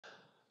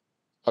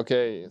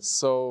Okay,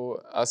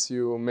 so as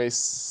you may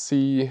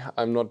see,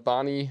 I'm not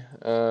Barney.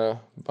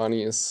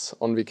 Barney is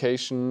on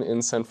vacation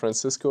in San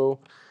Francisco,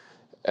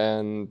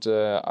 and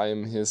I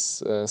am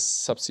his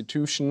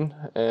substitution.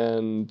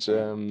 And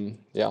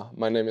yeah,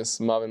 my name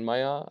is Marvin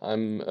Meyer.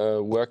 I'm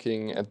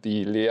working at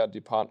the Lea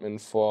department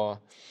for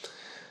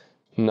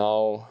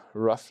now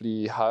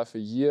roughly half a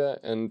year,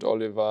 and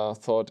Oliver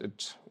thought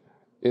it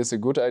is a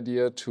good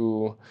idea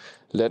to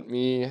let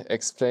me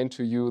explain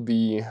to you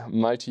the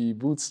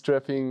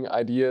multi-bootstrapping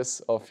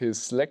ideas of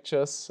his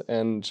lectures.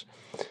 And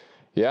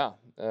yeah,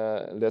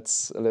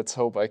 let's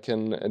hope I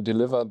can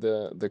deliver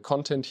the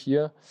content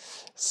here.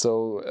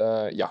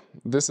 So yeah,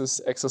 this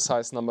is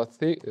exercise number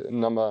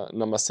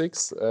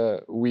 6.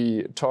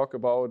 We talk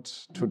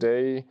about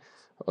today.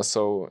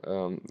 So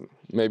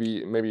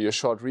maybe a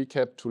short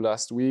recap to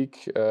last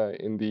week.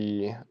 In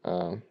the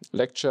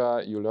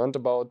lecture, you learned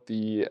about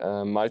the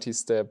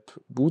multi-step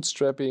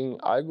bootstrapping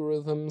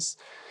algorithms.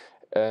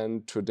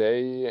 And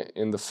today,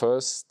 in the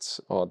first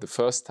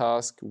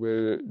task,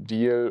 will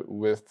deal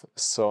with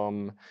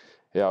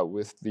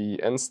with the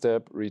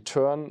n-step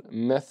return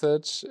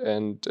method,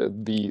 and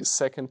the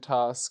second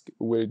task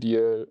will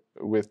deal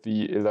with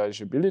the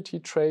eligibility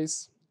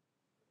trace.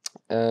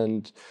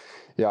 And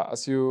yeah,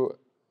 as you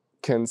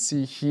can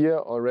see here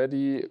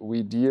already,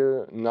 we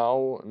deal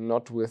now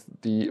not with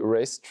the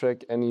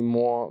racetrack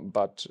anymore,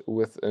 but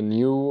with a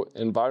new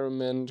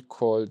environment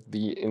called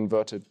the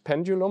inverted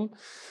pendulum.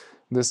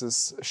 This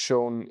is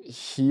shown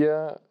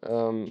here.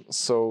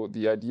 So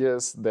the idea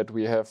is that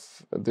we have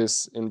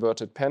this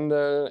inverted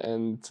pendulum,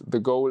 and the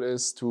goal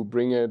is to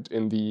bring it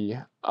in the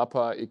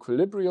upper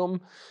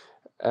equilibrium.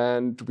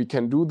 And we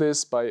can do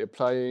this by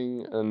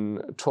applying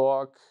a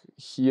torque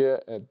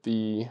here at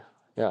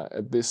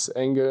this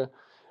angle.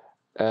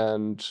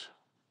 And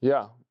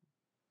yeah,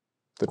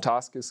 the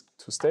task is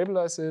to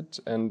stabilize it,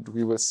 and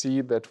we will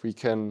see that we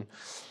can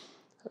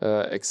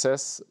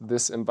access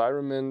this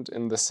environment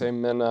in the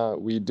same manner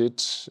we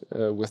did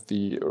with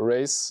the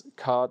race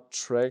car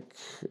track.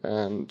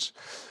 And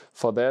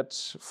for that,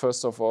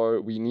 first of all,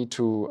 we need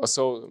to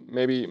so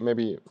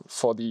maybe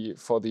for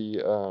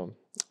the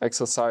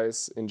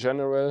exercise in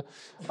general,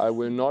 I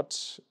will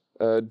not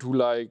do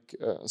like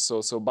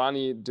so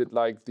Barney did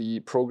like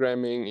the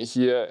programming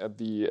here at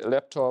the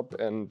laptop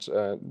and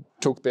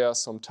took there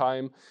some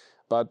time.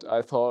 But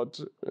I thought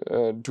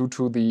due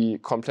to the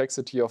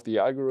complexity of the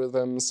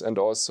algorithms, and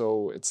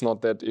also it's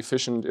not that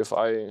efficient if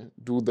I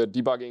do the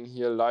debugging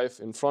here live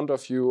in front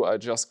of you, I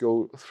just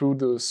go through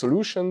the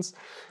solutions.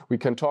 We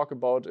can talk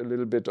about a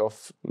little bit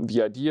of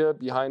the idea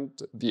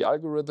behind the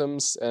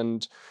algorithms,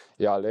 and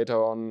yeah, later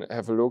on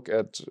have a look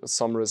at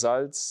some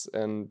results.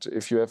 And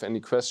if you have any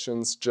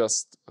questions,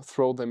 just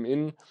throw them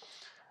in.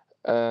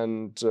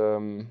 And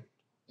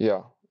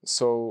yeah.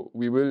 So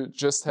we will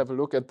just have a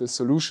look at the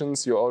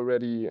solutions. You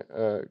already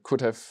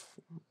could have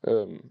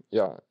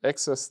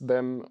accessed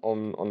them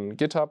on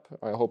GitHub.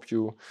 I hope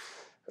you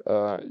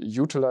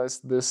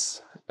utilized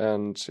this.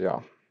 And yeah,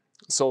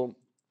 so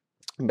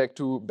back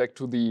to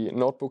the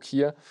notebook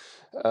here.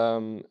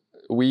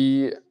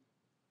 We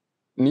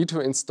need to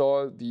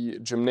install the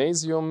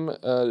Gymnasium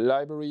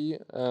library.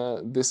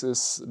 This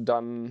is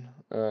done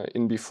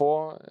in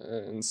before,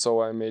 and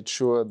so I made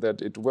sure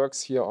that it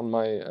works here on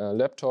my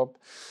laptop.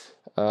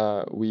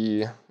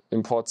 We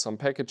import some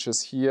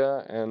packages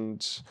here,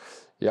 and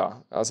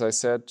yeah, as I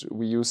said,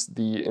 we use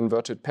the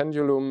inverted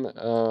pendulum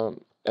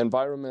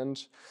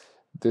environment.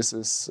 This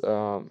is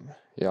the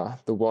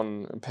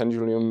one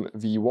pendulum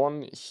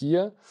V1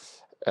 here.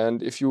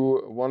 And if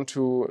you want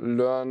to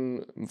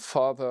learn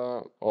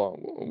further or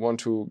want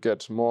to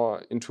get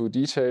more into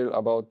detail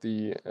about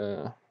the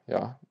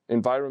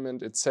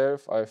environment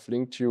itself, I've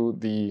linked you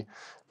the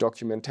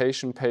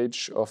documentation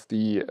page of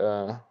the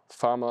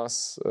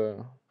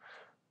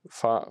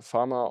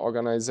pharma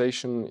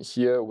organization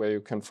here, where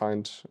you can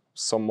find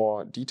some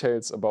more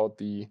details about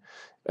the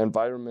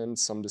environment,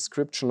 some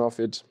description of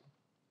it.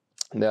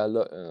 There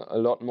are a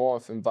lot more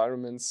of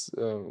environments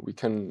we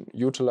can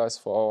utilize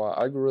for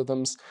our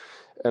algorithms,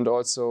 and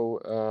also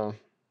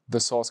the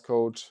source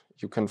code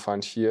you can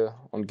find here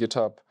on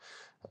GitHub,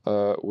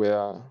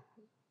 where,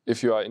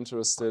 if you are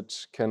interested,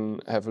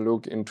 can have a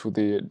look into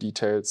the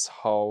details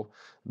how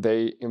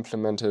they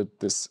implemented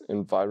this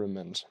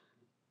environment.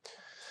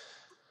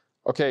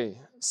 Okay,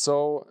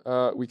 so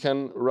we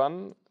can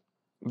run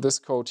this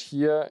code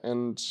here,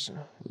 and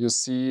you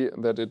see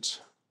that it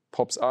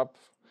pops up,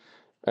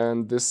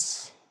 and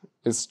this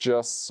is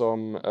just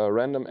some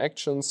random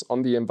actions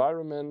on the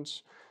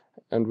environment,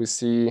 and we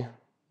see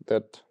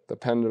that the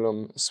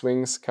pendulum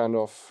swings kind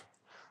of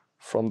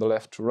from the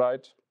left to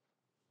right.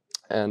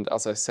 And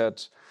as I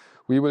said,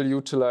 we will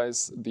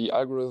utilize the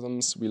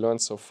algorithms we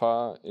learned so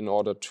far in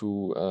order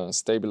to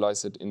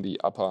stabilize it in the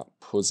upper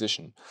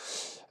position.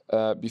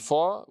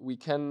 Before we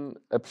can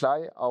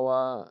apply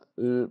our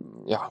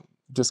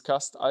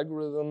discussed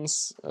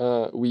algorithms,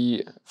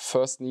 we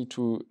first need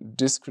to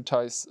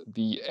discretize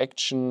the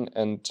action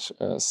and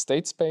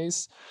state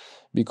space.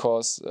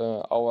 because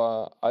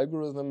our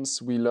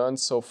algorithms we learned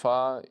so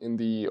far in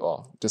the,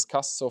 or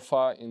discussed so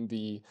far in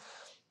the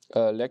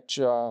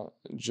lecture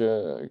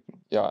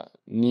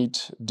need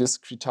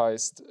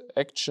discretized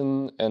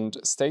action and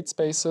state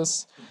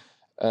spaces,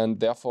 and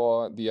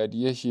therefore the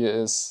idea here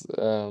is,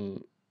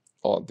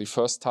 or the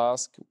first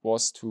task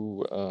was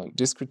to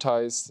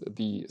discretize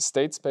the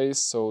state space.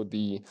 So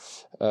the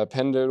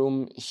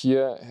pendulum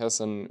here has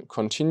a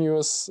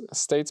continuous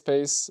state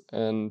space,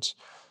 and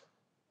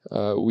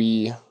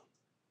we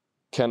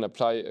can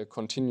apply a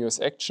continuous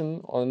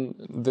action on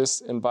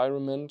this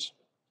environment.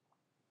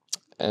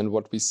 And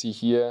what we see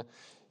here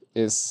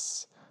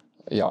is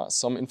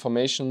some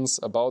informations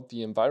about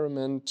the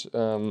environment.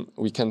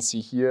 We can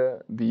see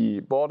here the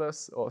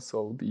borders,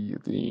 also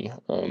the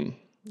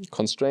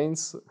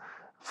constraints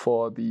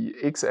for the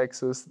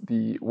x-axis,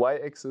 the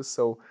y-axis.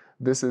 So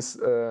this is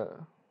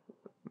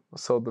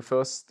so the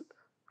first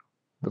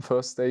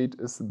state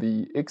is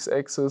the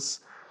x-axis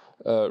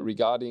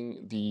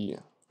regarding the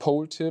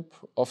pole tip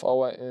of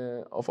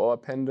our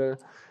pendle.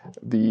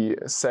 The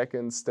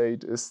second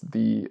state is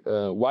the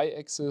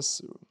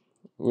y-axis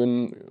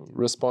when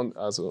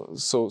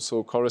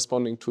so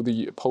corresponding to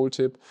the pole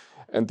tip,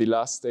 and the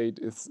last state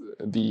is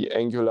the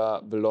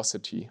angular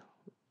velocity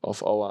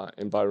of our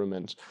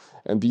environment.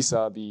 And these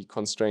are the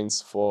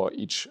constraints for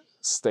each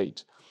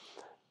state.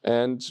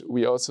 And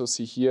we also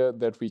see here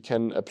that we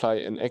can apply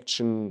an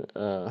action.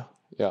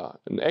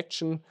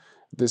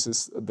 This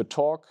is the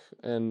torque,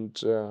 and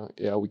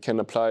we can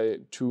apply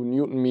 2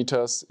 Newton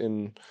meters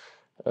in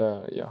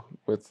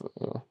with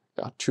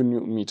 2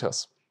 Newton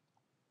meters.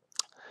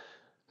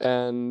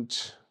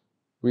 And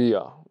we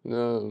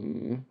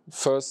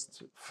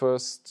first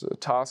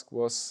task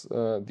was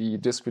the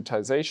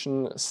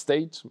discretization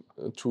state,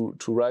 to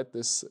write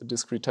this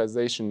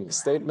discretization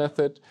state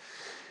method.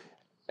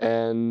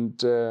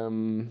 And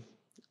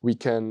we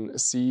can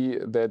see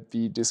that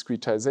the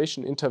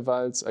discretization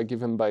intervals are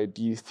given by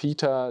d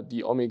theta,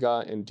 d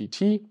omega, and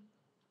dt.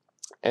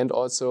 And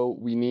also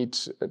we need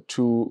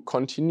to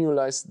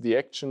continualize the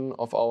action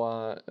of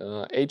our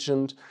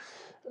agent,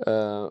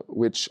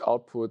 which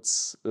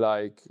outputs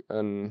like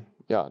a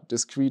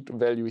discrete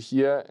value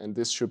here, and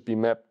this should be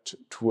mapped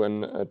to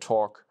a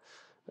torque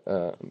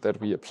that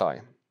we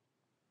apply.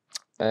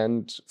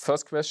 And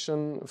first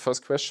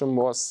question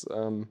was,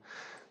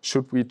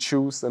 should we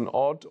choose an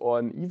odd or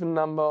an even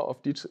number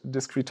of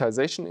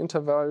discretization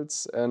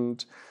intervals?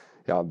 And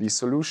the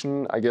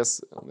solution, I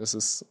guess this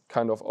is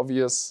kind of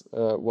obvious,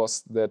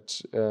 was that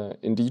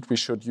indeed we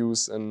should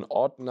use an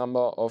odd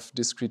number of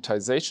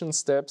discretization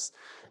steps,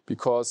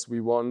 because we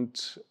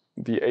want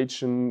the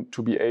agent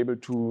to be able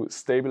to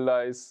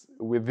stabilize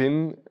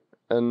within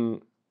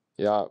an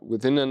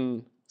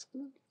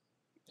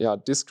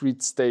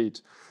discrete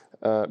state.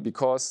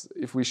 Because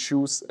if we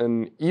choose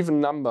an even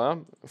number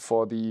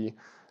for the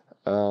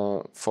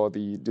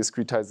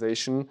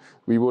discretization,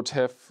 we would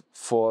have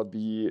for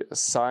the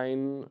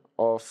sine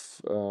of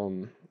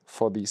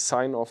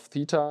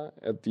theta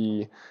at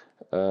the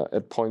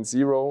at point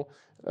 0,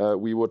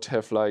 we would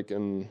have like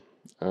an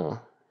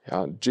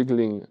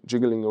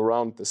jiggling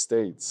around the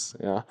states.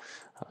 I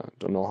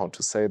don't know how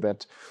to say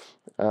that.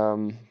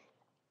 And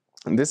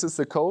this is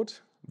the code.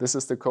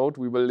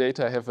 We will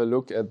later have a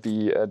look at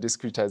the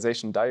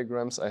discretization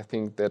diagrams. I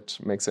think that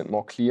makes it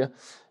more clear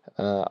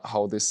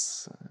how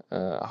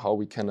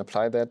we can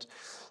apply that.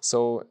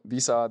 So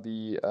these are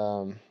the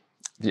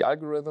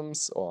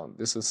algorithms, or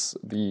this is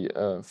the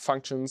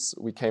functions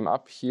we came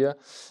up here.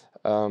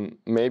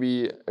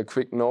 Maybe a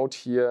quick note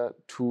here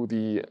to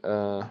the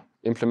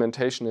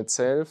implementation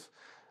itself.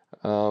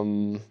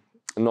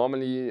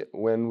 Normally,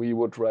 when we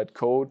would write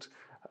code,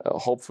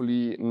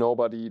 hopefully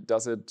nobody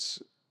does it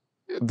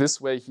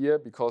this way here,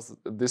 because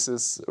this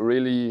is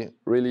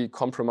really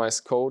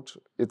compromised code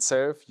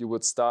itself. You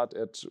would start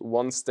at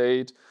one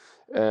state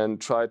and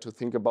try to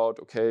think about,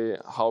 okay,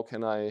 how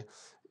can I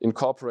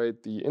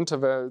incorporate the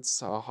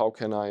intervals? How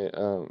can I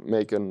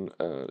make a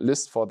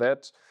list for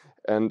that?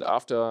 And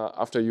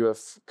after you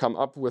have come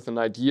up with an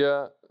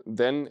idea,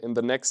 then in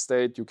the next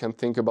state you can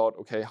think about,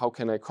 okay, how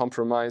can I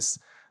compromise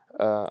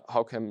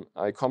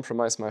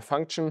my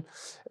function?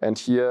 And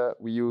here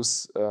we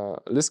use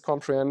list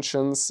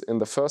comprehensions in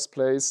the first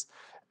place,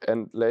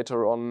 and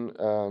later on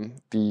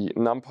the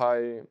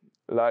NumPy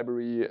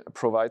library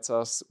provides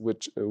us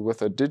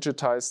with a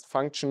digitized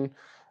function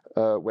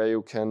where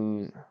you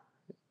can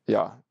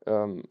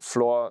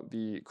floor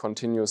the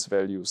continuous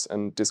values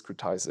and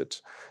discretize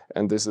it.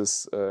 And this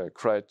is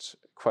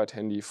quite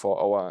handy for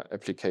our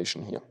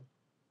application here.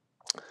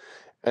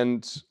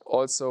 And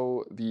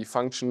also the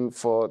function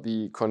for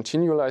the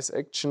continualize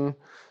action,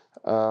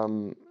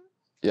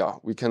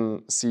 we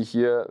can see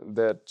here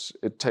that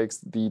it takes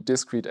the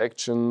discrete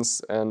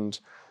actions and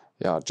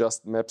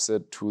just maps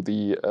it to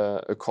the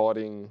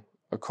according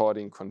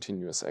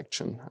continuous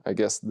action. I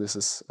guess this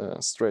is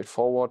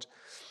straightforward.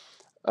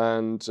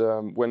 And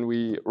when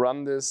we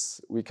run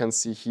this, we can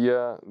see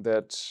here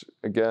that,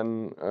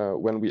 again,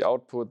 when we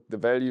output the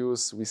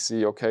values, we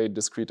see, okay,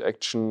 discrete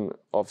action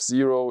of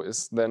 0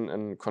 is then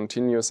a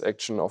continuous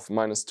action of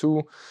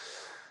 -2,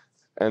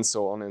 and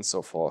so on and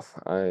so forth.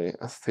 I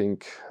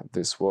think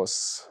this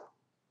was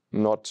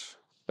not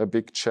a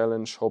big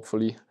challenge,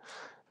 hopefully.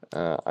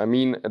 I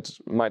mean, it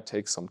might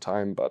take some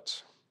time,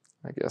 but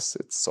I guess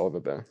it's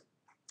solvable.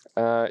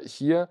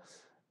 Here,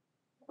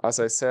 as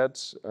I said,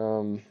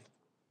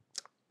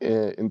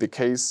 in the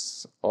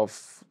case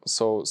of,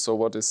 so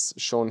what is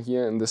shown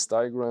here in these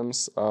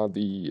diagrams are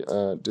the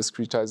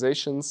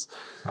discretizations.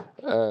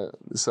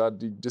 These are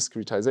the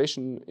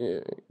discretization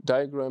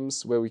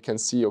diagrams where we can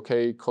see,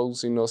 okay,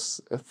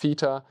 cosinus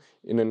theta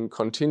in a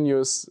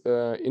continuous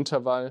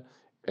interval,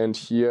 and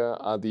here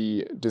are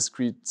the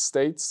discrete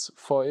states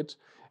for it.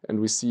 And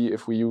we see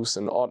if we use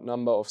an odd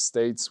number of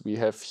states, we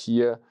have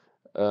here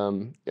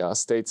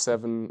state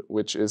 7,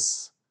 which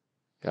is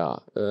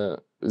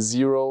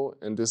 0,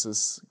 and this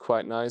is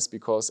quite nice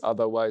because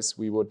otherwise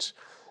we would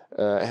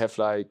have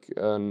like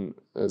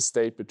a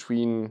state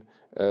between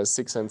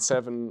 6 and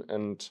 7,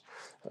 and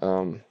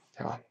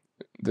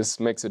this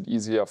makes it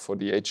easier for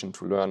the agent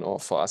to learn or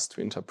for us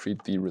to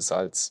interpret the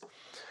results.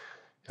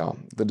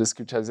 The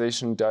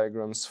discretization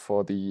diagrams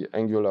for the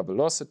angular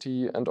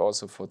velocity and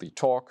also for the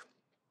torque,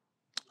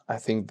 I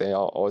think they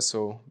are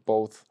also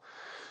both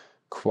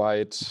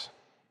quite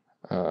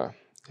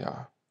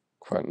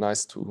quite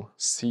nice to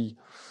see.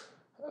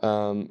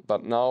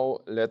 But now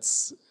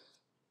let's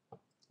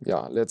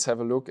have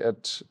a look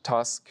at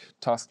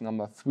task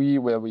number 3,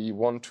 where we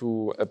want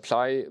to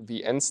apply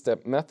the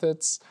n-step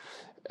methods,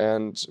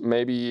 and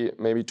maybe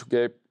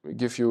to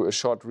give you a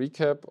short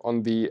recap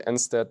on the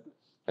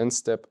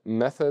n-step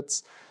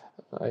methods.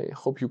 I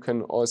hope you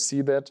can all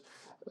see that.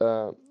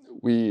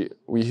 We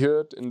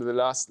heard in the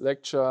last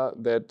lecture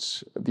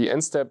that the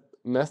n-step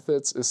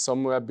methods is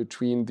somewhere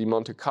between the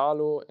Monte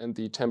Carlo and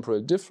the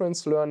temporal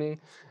difference learning,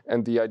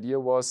 and the idea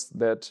was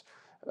that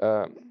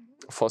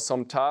for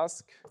some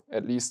task,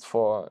 at least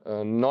for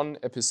a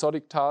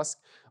non-episodic task,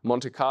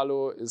 Monte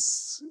Carlo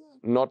is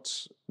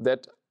not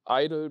that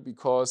idle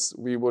because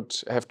we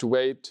would have to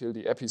wait till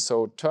the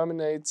episode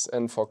terminates,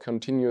 and for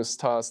continuous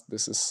tasks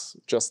this is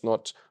just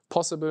not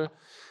possible.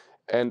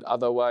 And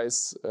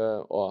otherwise,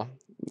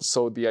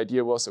 so the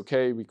idea was,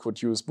 okay, we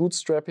could use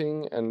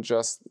bootstrapping and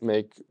just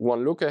make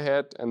one look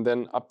ahead and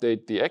then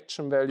update the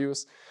action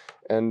values,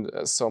 and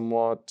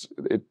somewhat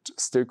it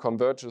still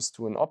converges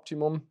to an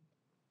optimum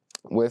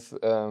with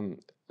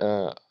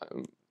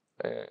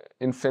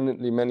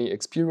infinitely many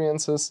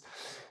experiences.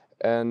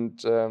 And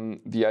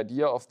the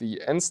idea of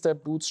the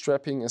n-step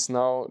bootstrapping is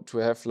now to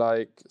have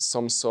like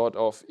some sort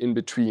of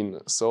in-between.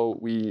 So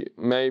we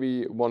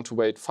maybe want to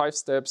wait 5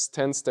 steps,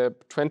 10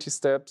 steps, 20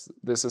 steps.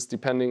 This is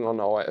depending on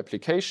our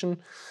application,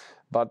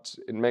 but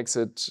it makes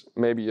it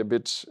maybe a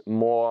bit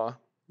more,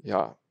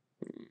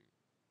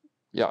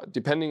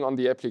 depending on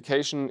the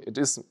application, it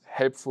is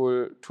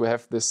helpful to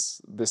have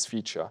this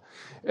feature.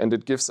 And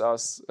it gives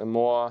us a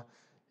more,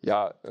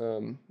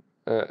 an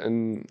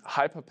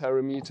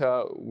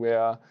hyperparameter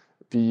where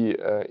the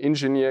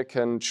engineer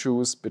can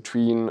choose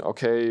between,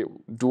 okay,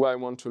 do I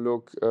want to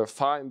look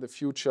far in the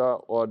future,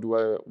 or do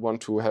I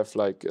want to have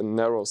like a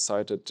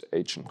narrow-sighted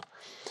agent?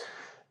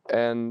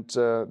 And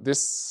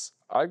this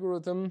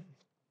algorithm,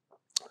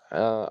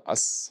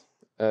 as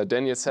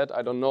Daniel said,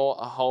 I don't know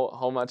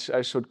how much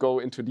I should go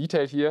into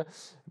detail here,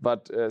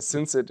 but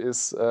since it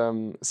is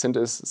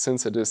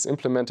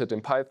implemented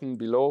in Python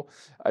below,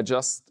 I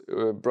just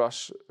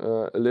brush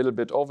a little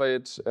bit over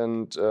it,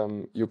 and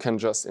you can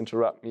just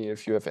interrupt me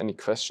if you have any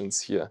questions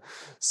here.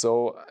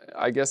 So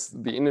I guess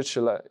the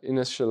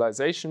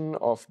initialization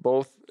of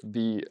both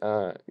the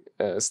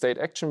state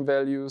action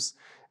values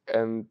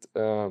and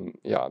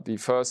the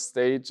first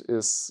state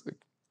is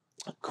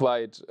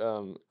quite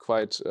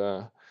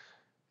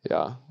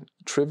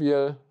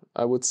trivial,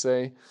 I would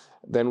say.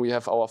 Then we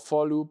have our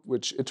for loop,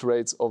 which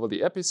iterates over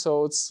the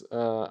episodes.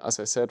 As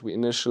I said, we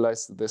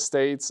initialize the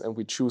states and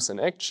we choose an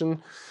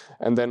action.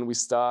 And then we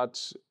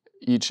start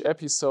each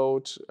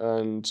episode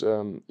and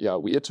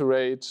we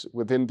iterate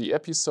within the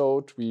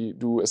episode. We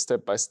do a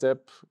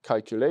step-by-step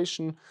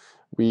calculation.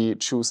 We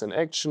choose an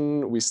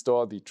action, we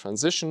store the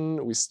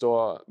transition, we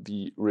store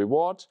the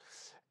reward.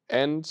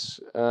 And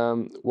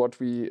what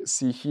we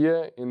see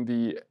here in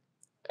the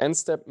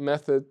n-step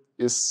method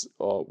is,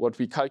 or what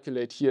we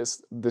calculate here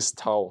is this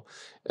tau.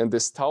 And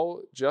this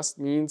tau just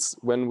means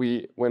when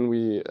we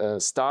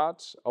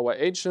start our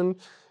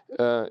agent,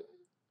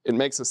 it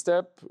makes a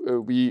step,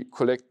 we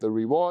collect the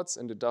rewards,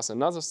 and it does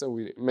another step,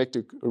 we make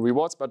the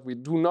rewards, but we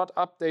do not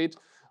update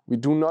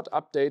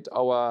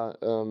our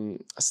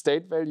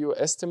state value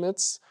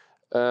estimates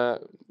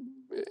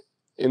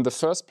in the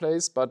first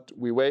place, but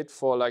we wait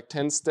for like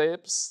 10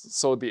 steps.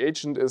 So the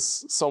agent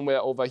is somewhere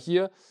over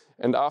here.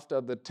 And after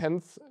the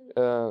 10th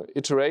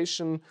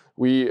iteration,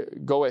 we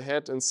go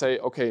ahead and say,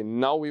 okay,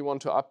 now we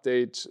want to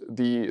update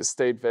the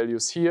state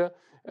values here.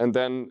 And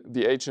then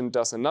the agent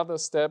does another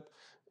step,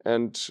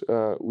 and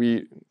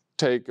we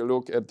take a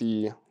look at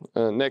the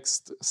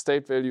next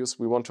state values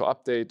we want to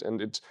update,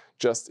 and it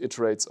just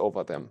iterates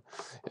over them.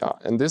 Yeah,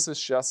 and this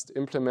is just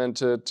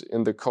implemented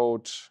in the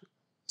code.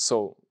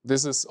 So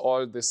this is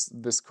all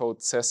this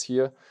code says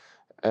here.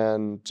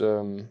 And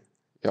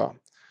yeah,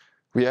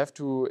 we have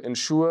to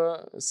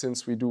ensure,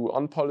 since we do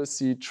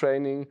on-policy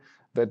training,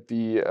 that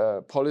the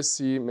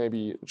policy,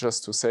 maybe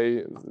just to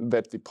say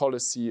that the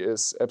policy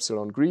is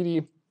epsilon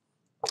greedy,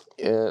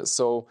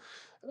 so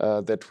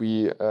that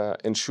we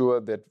ensure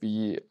that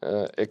we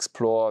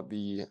explore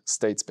the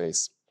state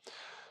space.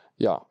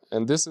 Yeah,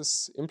 and this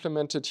is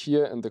implemented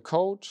here in the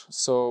code.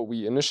 So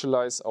we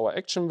initialize our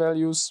action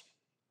values,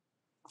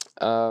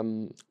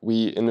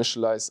 we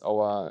initialize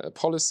our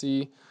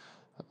policy,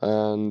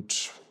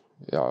 and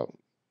yeah,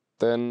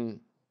 then,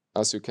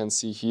 as you can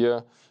see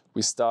here,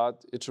 we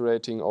start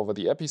iterating over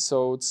the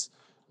episodes.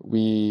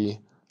 We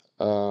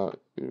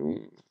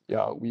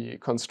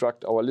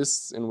construct our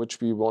lists in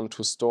which we want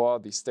to store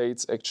the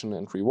states, action,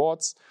 and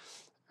rewards.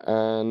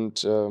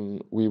 And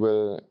we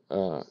will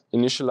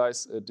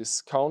initialize a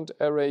discount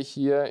array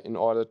here in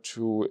order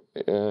to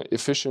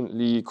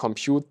efficiently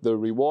compute the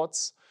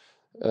rewards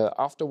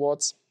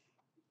afterwards.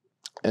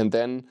 And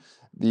then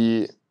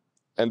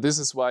and this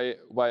is why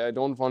I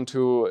don't want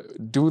to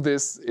do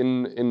this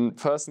in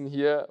person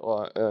here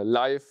or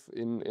live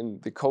in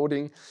the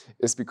coding,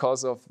 is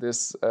because of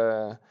this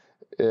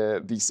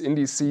these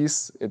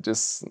indices. It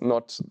is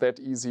not that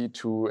easy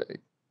to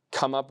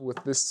come up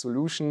with this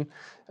solution.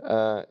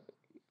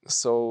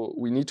 So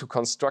we need to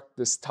construct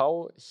this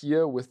tau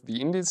here with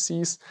the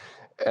indices,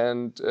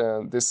 and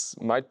this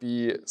might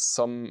be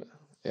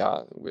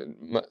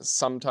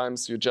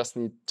sometimes you just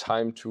need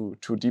time to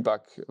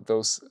debug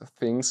those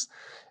things.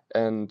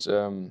 And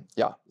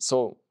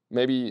so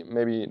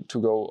maybe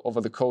to go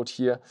over the code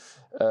here,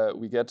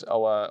 we get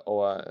our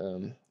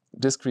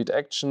discrete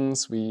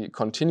actions, we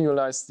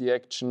continualize the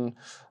action,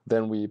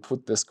 then we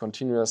put this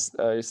continualized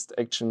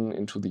action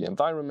into the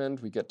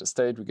environment, we get the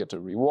state, we get a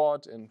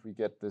reward, and we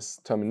get this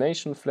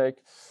termination flag.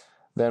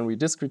 Then we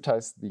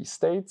discretize the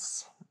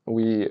states,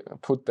 we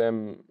put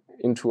them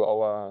into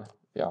our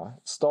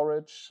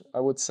storage, I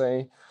would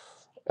say,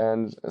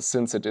 and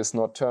since it is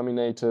not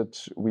terminated,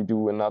 we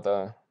do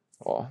another,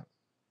 or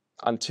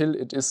until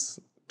it is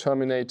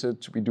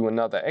terminated, we do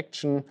another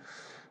action.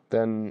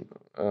 Then,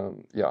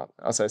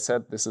 as I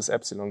said, this is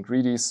epsilon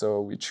greedy,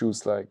 so we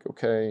choose like,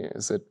 okay,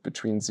 is it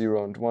between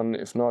 0 and 1?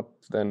 If not,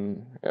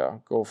 then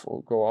go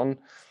on.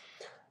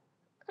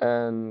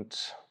 And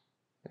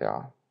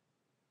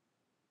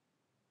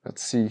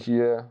let's see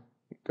here.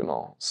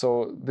 Genau.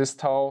 So this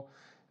tau,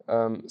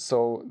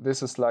 so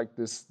this is like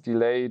this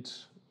delayed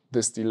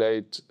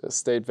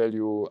state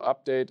value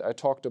update I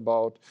talked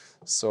about.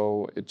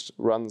 So it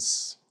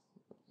runs,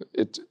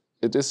 it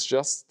is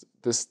just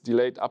this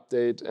delayed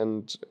update,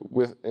 and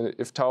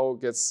if tau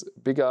gets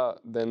bigger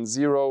than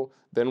 0,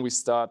 then we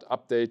start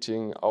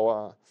updating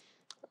our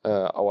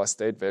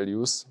state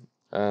values,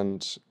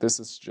 and this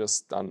is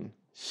just done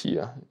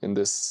here in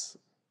this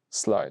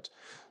slide.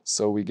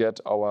 So we get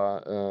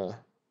our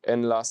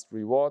n last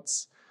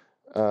rewards.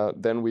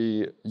 Then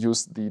we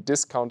use the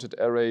discounted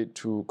array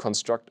to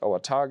construct our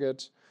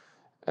target,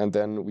 and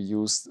then we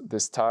use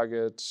this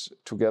target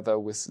together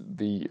with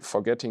the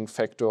forgetting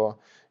factor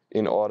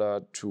in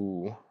order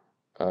to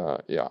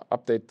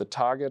update the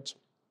target,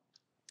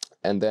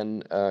 and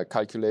then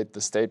calculate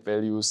the state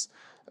values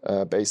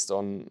based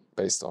on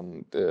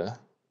the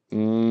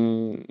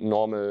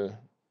normal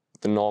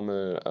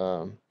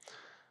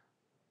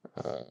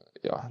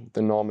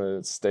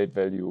state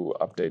value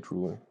update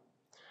rule.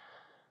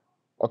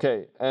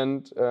 Okay,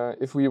 and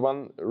if we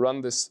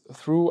run this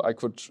through, I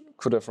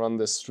could have run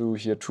this through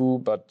here too,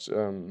 but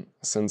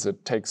since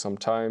it takes some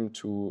time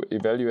to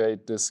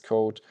evaluate this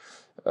code,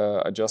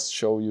 I just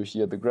show you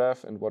here the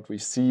graph, and what we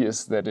see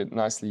is that it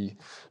nicely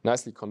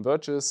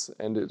converges,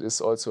 and it is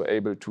also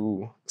able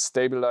to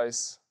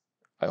stabilize.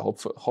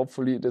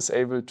 Hopefully it is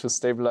able to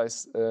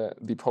stabilize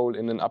the pole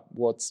in an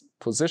upwards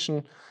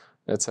position.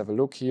 Let's have a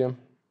look here.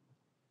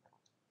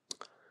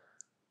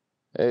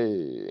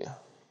 Hey,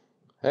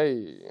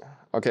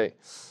 okay,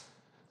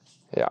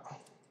 yeah.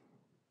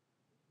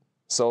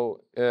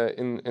 So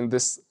in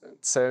this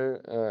cell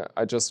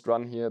I just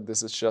run here,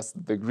 this is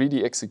just the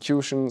greedy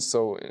execution.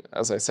 So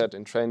as I said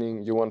in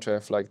training, you want to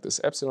have like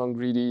this epsilon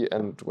greedy,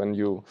 and when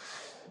you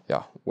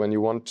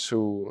want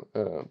to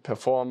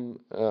perform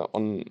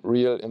on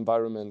real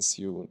environments,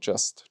 you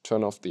just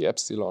turn off the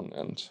epsilon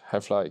and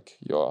have like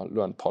your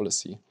learned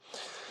policy.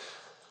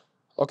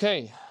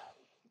 Okay.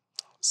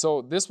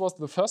 So this was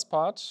the first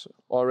part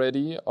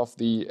already of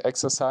the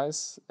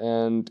exercise,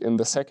 and in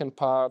the second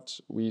part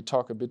we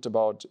talk a bit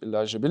about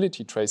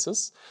eligibility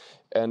traces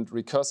and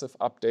recursive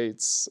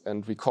updates,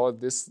 and we call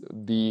this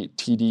the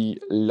TD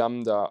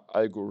lambda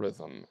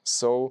algorithm.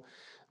 So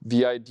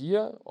the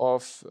idea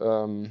of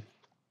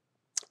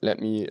let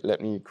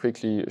me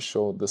quickly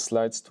show the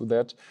slides to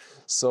that.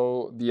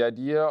 So the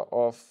idea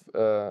of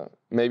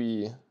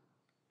maybe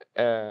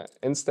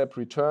n-step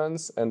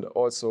returns and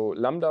also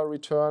lambda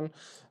return.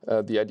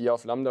 The idea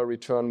of lambda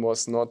return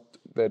was not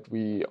that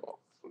we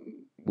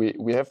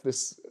have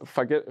this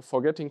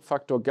forgetting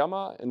factor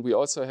gamma, and we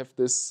also have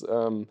this,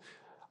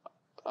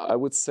 I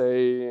would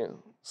say,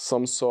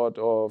 some sort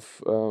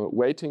of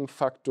weighting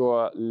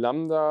factor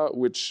lambda,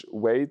 which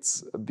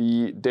weights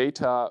the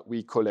data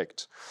we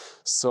collect.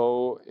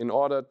 So in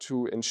order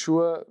to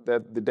ensure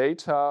that the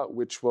data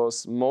which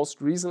was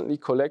most recently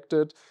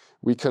collected,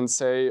 we can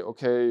say,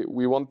 okay,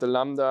 we want the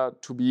lambda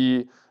to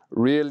be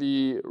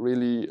really,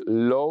 really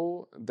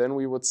low. Then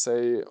we would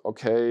say,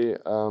 okay,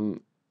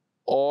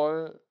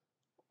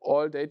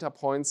 all data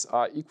points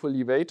are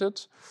equally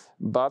weighted,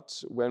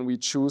 but when we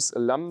choose a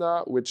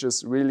lambda which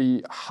is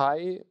really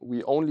high,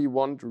 we only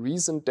want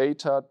recent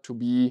data to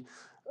be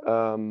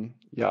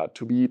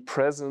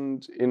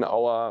present in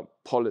our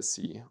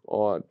policy,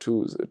 or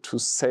to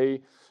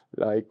say,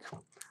 like,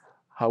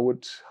 how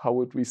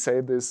would we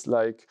say this,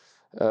 like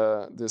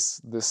this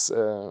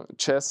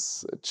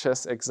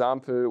chess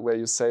example where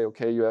you say,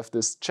 okay, you have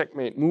this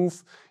checkmate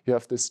move,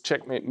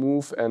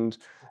 and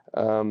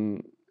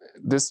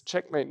this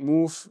checkmate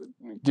move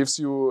gives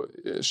you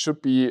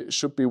should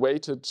be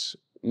weighted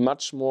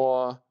much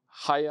more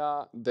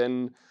higher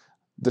than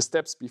the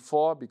steps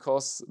before,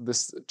 because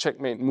this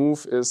checkmate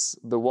move is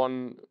the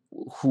one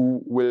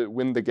who will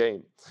win the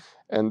game.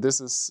 And this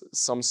is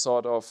some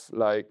sort of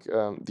like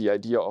the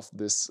idea of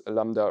this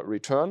lambda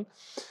return.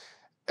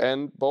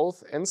 And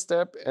both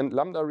n-step and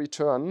lambda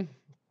return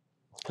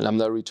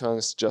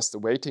is just the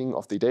weighting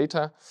of the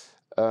data,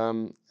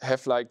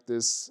 have like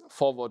this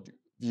forward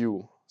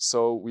view.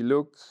 So we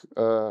look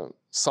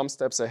some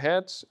steps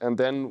ahead, and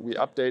then we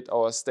update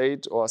our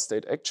state or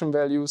state action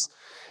values.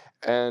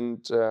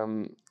 And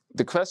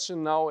the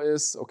question now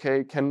is,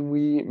 okay, can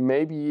we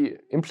maybe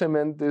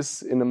implement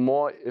this in a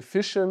more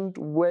efficient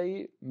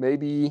way,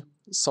 maybe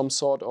some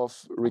sort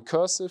of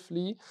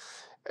recursively?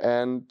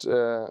 And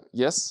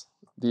yes,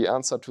 the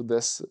answer to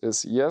this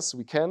is yes,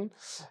 we can.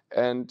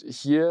 And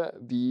here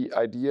the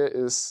idea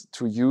is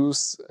to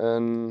use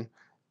an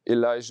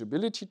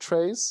eligibility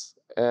trace.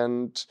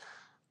 And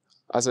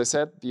as I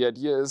said, the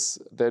idea is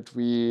that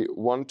we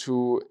want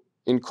to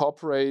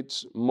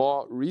incorporate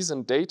more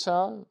recent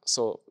data.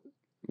 So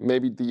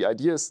maybe the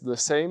idea is the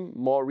same,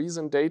 more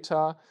recent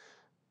data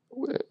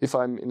if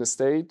I'm in a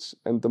state,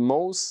 and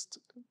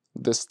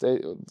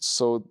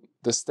so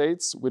the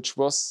states which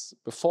was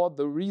before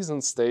the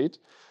recent state,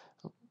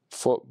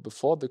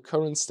 before the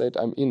current state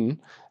I'm in,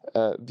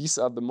 these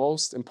are the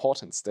most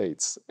important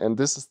states. And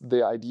this is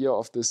the idea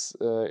of this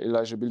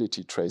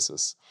eligibility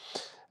traces.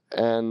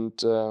 And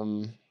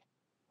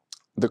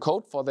the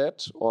code for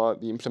that, or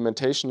the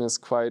implementation, is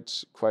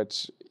quite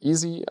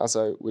easy, as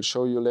I will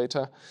show you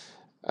later.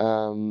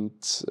 And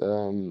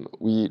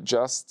we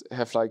just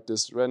have like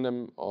this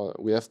random, or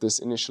we have this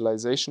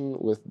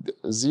initialization with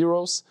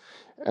zeros.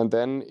 And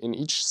then in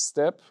each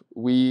step,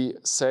 we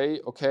say,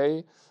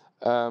 okay,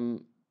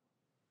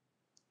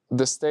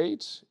 the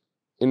state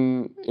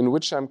in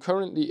which I'm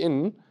currently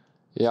in,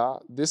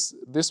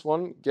 this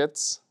one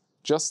gets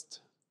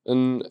just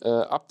an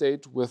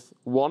update with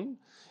 1,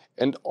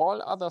 and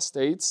all other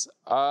states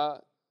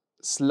are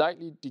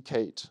slightly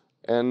decayed.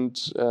 And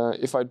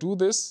if I do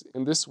this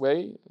in this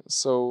way,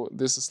 so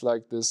this is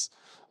like this,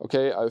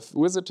 okay, I've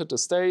visited a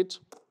state,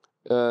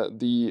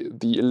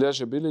 the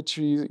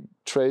eligibility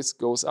trace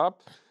goes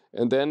up,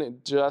 and then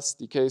it just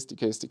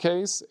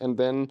decays, and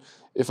then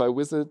if I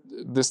visit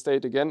the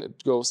state again,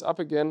 it goes up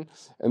again.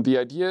 And the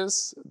idea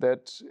is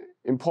that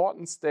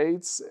important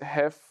states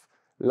have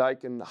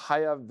like a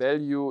higher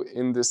value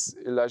in this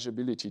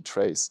eligibility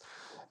trace.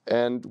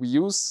 And we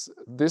use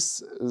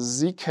this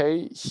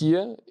zk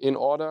here in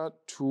order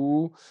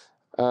to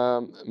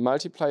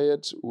multiply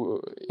it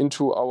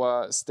into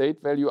our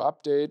state value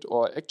update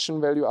or action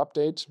value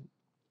update,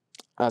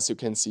 as you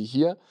can see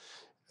here,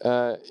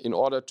 in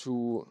order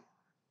to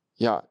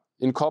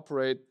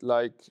incorporate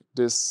like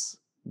this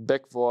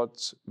backward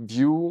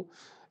view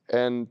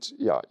and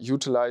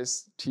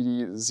utilize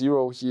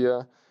TD0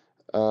 here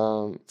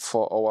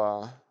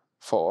for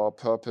our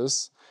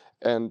purpose.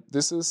 And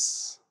this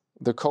is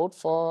the code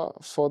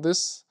for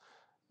this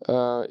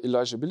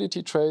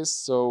eligibility trace.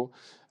 So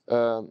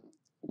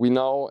we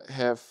now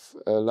have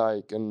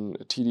like an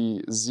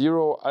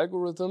TD0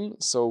 algorithm.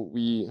 So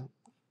we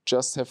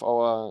just have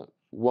our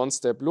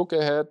one-step look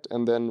ahead,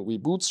 and then we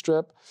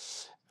bootstrap,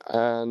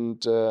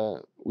 and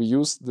we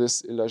use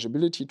this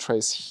eligibility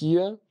trace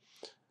here.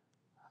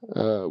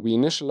 We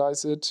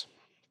initialize it,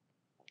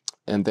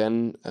 and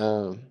then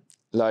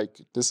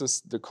like this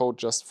is the code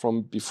just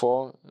from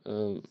before.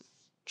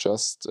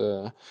 Just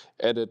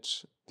added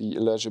the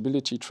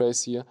eligibility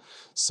trace here.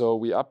 So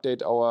we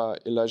update our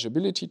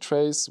eligibility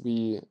trace.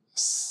 We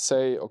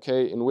say,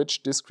 okay, in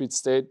which discrete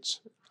state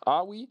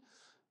are we?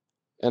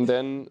 And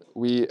then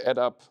we add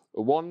up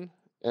a 1,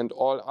 and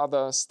all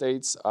other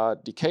states are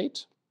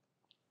decayed.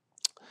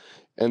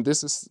 And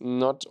this is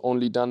not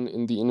only done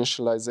in the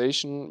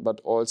initialization, but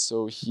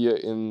also here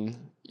in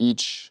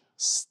each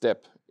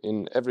step.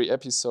 In every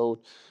episode,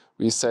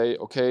 we say,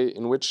 okay,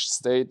 in which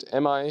state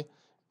am I?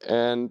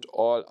 And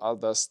all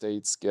other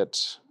states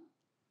get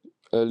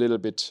a little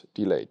bit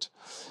delayed.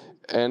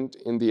 And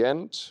in the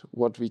end,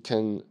 what we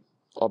can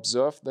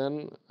observe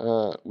then,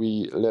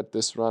 we let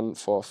this run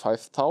for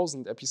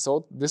 5,000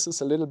 episodes. This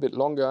is a little bit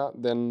longer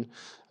than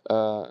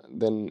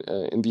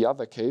in the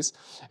other case.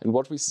 And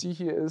what we see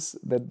here is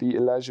that the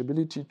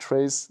eligibility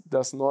trace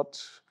does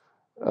not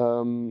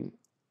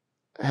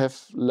have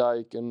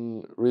like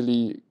a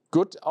really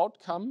good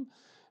outcome,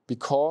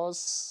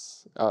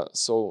 because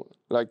so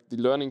like the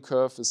learning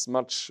curve is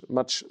much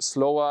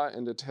slower,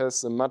 and it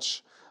has a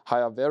much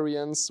higher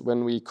variance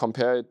when we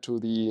compare it to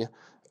the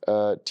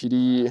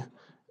TD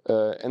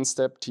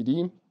N-step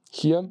TD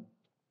here.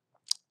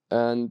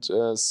 And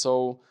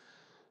so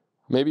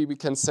maybe we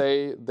can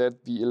say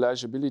that the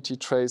eligibility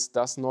trace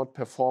does not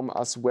perform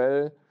as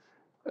well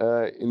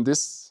in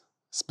this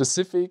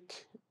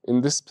specific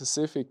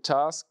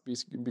task,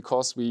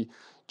 because we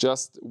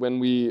just, when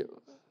we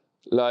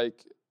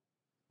like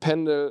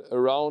pendle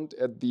around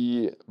at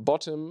the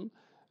bottom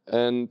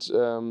and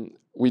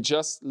we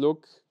just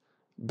look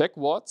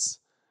backwards,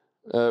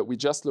 and we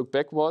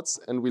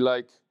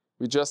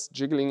just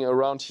jiggling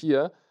around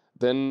here,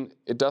 then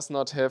it does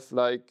not have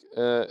like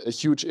a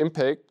huge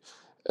impact.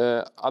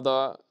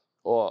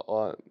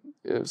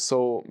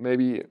 So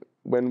maybe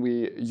when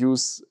we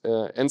use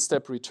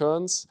n-step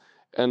returns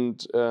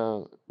and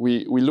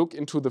we look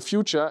into the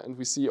future and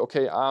we see,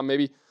 okay,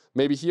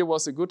 maybe here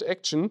was a good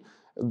action,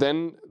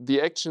 then the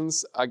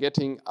actions are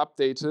getting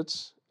updated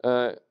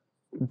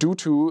due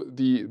to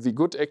the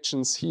good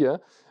actions here.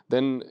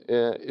 Then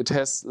it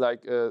has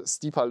like a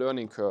steeper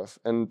learning curve.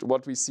 And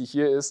what we see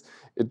here is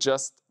it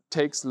just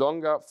takes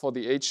longer for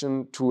the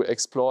agent to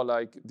explore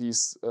like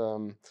these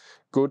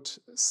good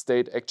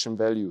state action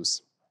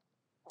values.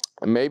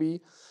 And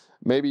maybe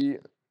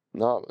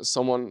now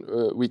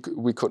we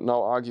could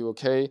now argue,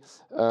 okay,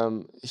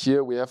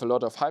 here we have a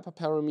lot of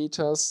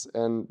hyperparameters,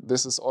 and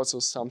this is also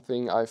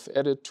something I've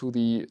added to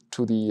the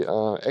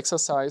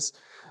exercise.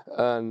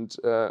 And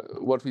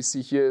what we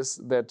see here is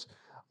that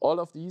all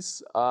of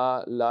these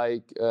are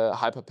like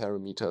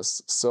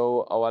hyperparameters.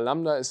 So our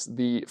lambda is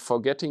the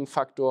forgetting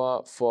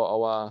factor for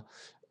our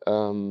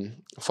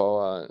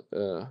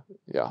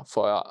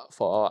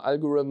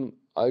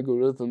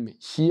algorithm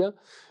here,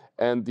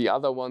 and the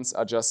other ones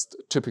are just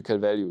typical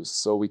values.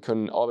 So we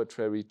can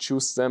arbitrarily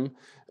choose them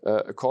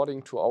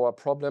according to our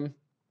problem.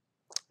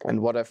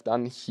 And what I've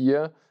done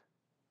here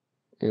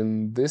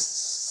in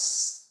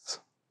this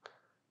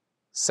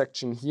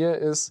section here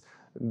is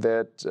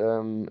that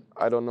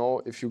I don't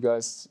know if you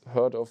guys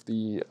heard of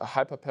the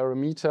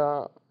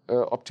hyperparameter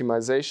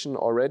optimization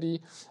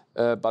already,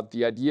 but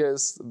the idea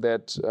is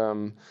that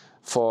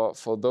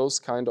for those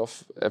kind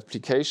of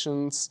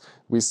applications,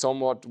 we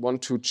somewhat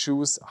want to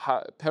choose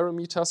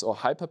parameters or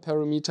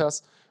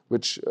hyperparameters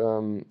which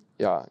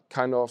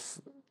kind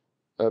of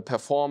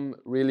perform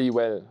really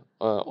well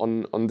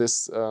on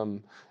this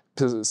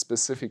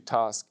specific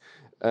task.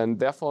 And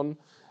therefore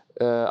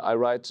I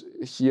write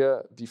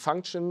here the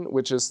function,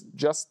 which is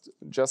just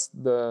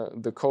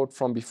the code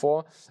from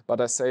before, but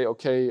I say,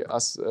 okay,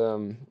 as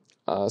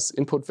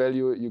input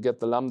value you get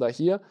the lambda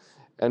here,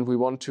 and we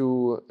want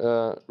to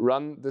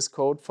run this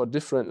code for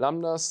different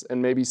lambdas and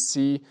maybe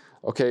see,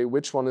 okay,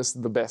 which one is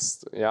the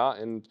best. Yeah,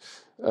 and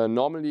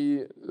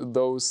normally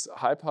those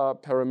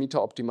hyperparameter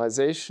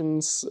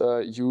optimizations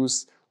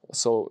use,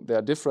 so there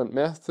are different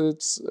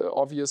methods,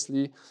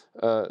 obviously.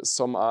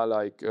 Some are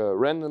like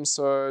random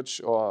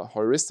search or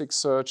heuristic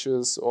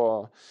searches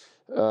or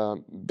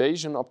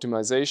Bayesian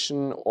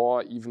optimization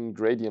or even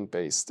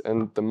gradient-based.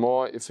 And the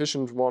more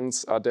efficient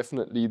ones are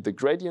definitely the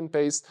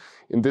gradient-based.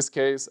 In this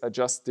case, I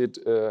just did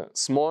a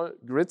small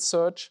grid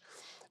search,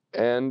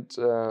 and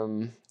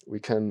we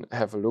can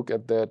have a look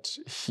at that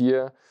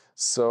here.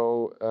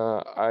 So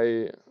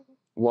I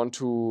want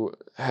to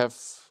have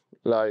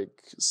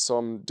like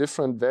some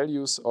different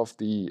values of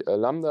the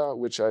lambda,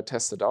 which I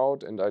tested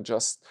out, and I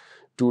just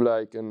do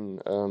like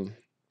an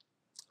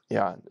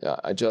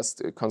I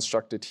just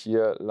constructed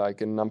here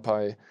like a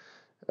NumPy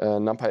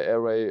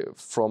array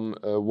from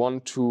 1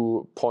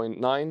 to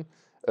 0.9,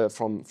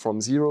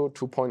 from 0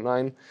 to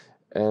 0.9,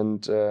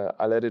 and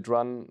I let it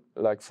run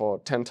like for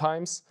 10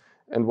 times.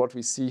 And what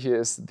we see here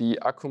is the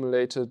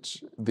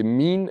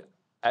mean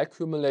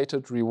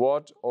accumulated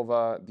reward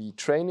over the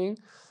training.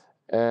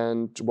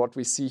 And what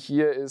we see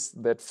here is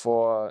that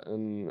for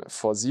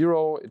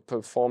 0, it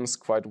performs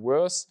quite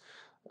worse.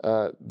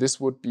 This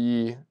would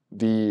be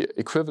the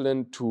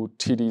equivalent to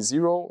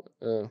TD0,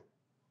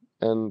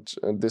 and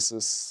this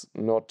is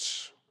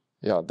not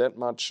that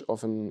much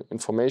of an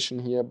information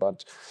here,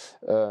 but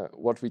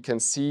what we can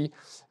see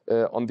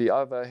on the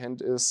other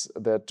hand is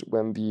that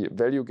when the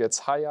value gets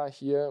higher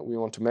here, we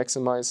want to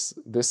maximize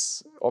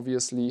this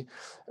obviously,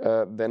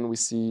 then we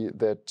see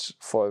that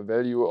for a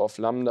value of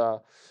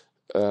lambda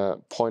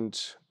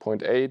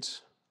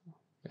 0.8,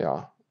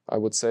 I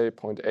would say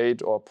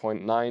 0.8 or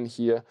 0.9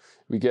 here,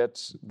 we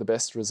get the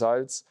best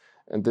results.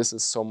 And this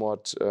is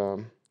somewhat,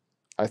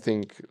 I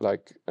think,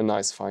 like a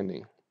nice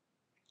finding.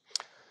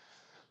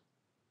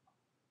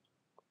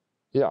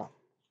 yeah,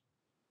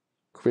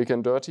 quick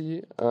and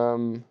dirty.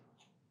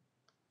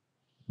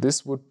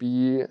 This would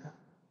be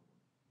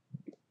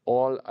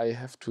all I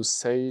have to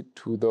say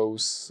to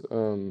those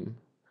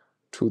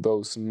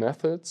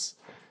methods.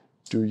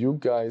 Do you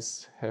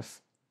guys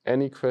have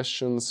any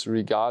questions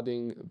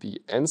regarding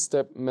the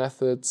n-step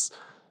methods,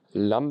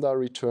 lambda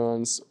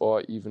returns,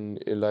 or even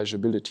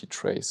eligibility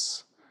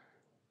trace?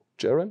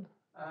 Jaren?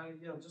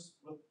 Yeah, just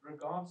with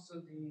regards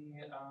to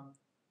the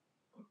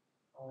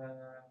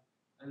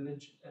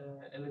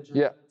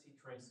eligibility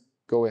trace.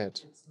 Go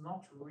ahead. It's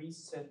not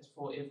reset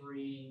for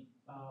every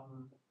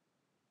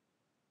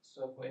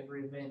so for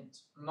every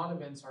event, not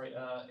event, sorry,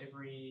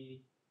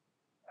 every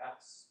I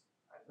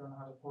don't know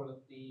how to call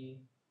it, the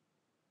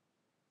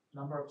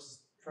number of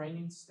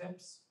training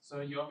steps. So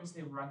you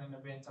obviously run an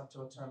event up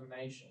to a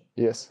termination.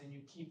 Yes. But then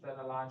you keep that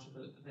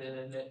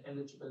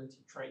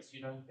eligibility trace.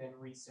 You don't then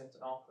reset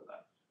it after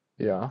that.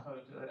 Yeah.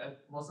 Code.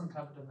 It wasn't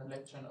covered in the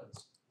lecture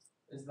notes.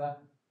 Is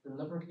that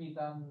deliberately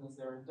done? Is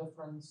there a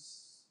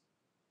difference?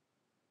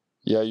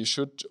 Yeah, you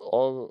should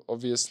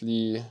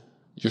obviously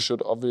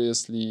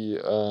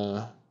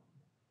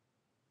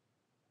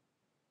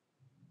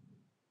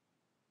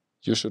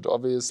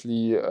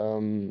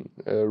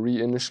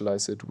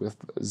reinitialize it with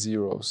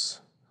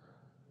zeros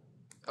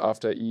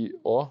after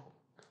or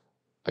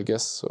I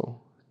guess so.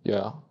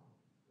 Yeah.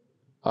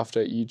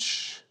 After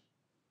each.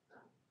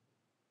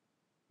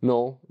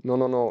 No.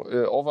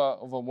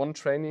 Over one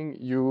training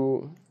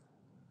you.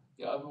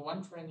 Yeah, over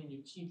one training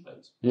you keep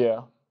it.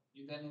 Yeah.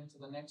 You then into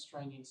the next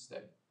training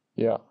step.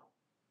 Yeah.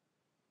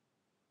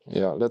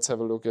 Yeah. Let's have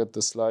a look at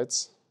the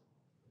slides.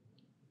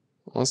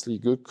 Honestly,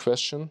 good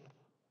question.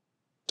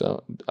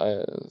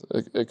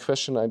 A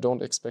question I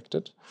don't expect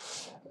it.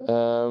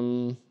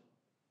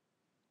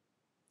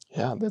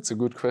 Yeah, that's a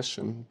good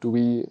question. Do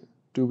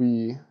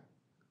we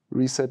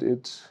reset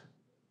it?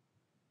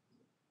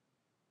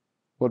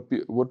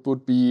 What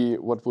would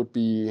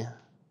be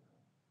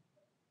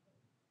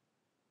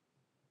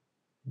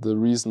the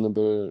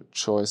reasonable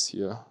choice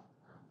here?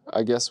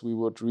 I guess we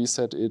would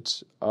reset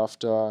it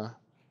after.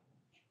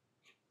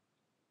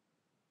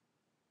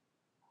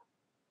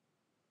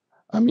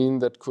 I mean,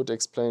 that could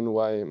explain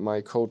why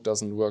my code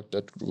doesn't work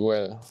that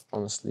well,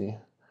 honestly.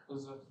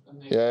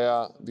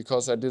 Yeah,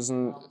 because I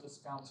didn't.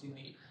 Discounting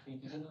the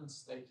didn't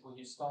state where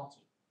you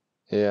started.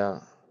 Yeah.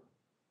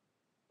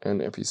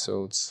 And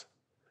episodes.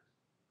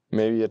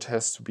 Maybe it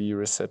has to be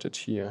resetted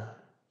here.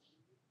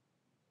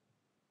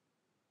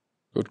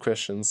 Good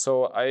question.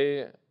 So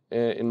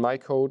in my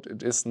code,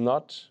 it is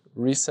not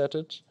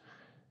resetted,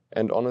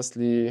 and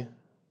honestly,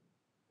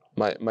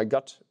 my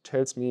gut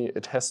tells me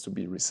it has to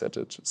be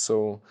resetted.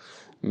 So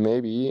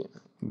maybe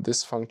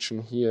this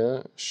function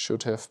here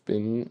should have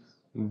been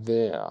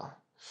there.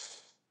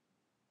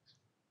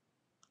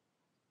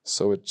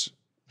 So it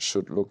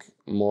should look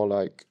more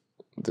like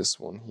this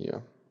one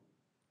here.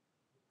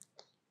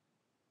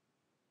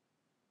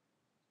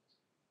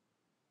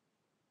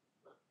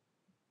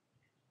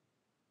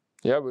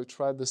 Yeah, we'll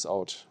try this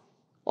out.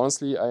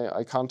 Honestly,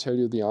 I can't tell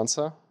you the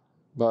answer,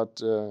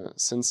 but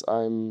since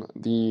I'm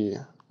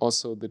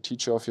also the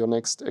teacher of your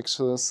next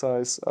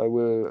exercise, I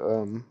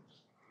will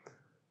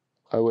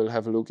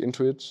have a look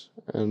into it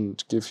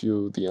and give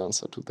you the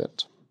answer to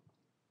that.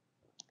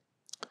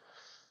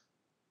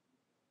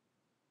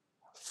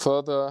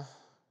 Further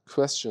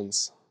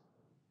questions?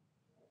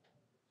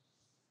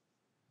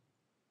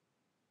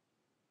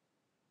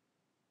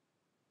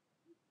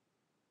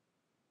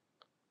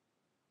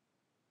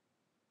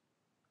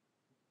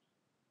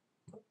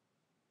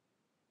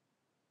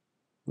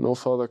 No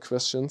further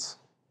questions?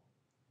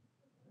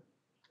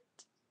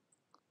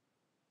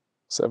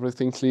 Is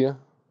everything clear?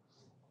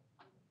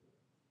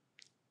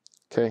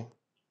 Okay.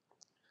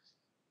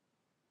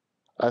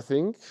 I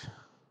think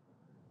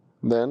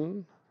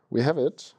then we have it.